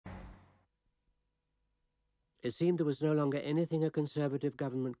It seemed there was no longer anything a Conservative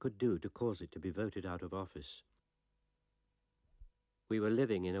government could do to cause it to be voted out of office. We were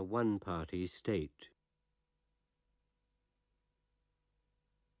living in a one-party state.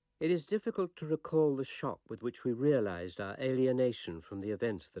 It is difficult to recall the shock with which we realized our alienation from the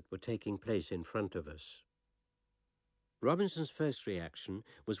events that were taking place in front of us. Robinson's first reaction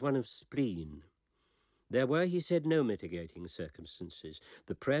was one of spleen. There were, he said, no mitigating circumstances.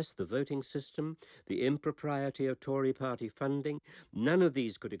 The press, the voting system, the impropriety of Tory party funding, none of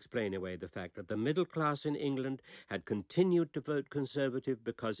these could explain away the fact that the middle class in England had continued to vote Conservative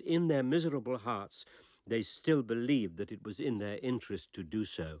because in their miserable hearts they still believed that it was in their interest to do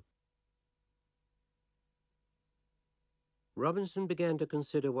so. Robinson began to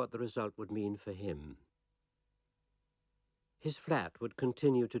consider what the result would mean for him. His flat would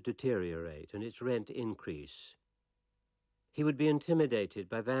continue to deteriorate and its rent increase. He would be intimidated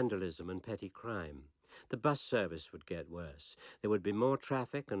by vandalism and petty crime. The bus service would get worse. There would be more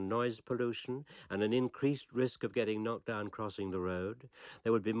traffic and noise pollution and an increased risk of getting knocked down crossing the road.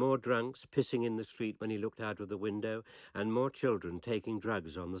 There would be more drunks pissing in the street when he looked out of the window and more children taking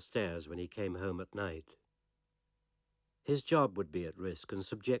drugs on the stairs when he came home at night. His job would be at risk and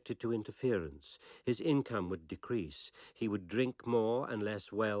subjected to interference. His income would decrease. He would drink more and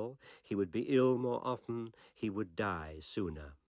less well. He would be ill more often. He would die sooner.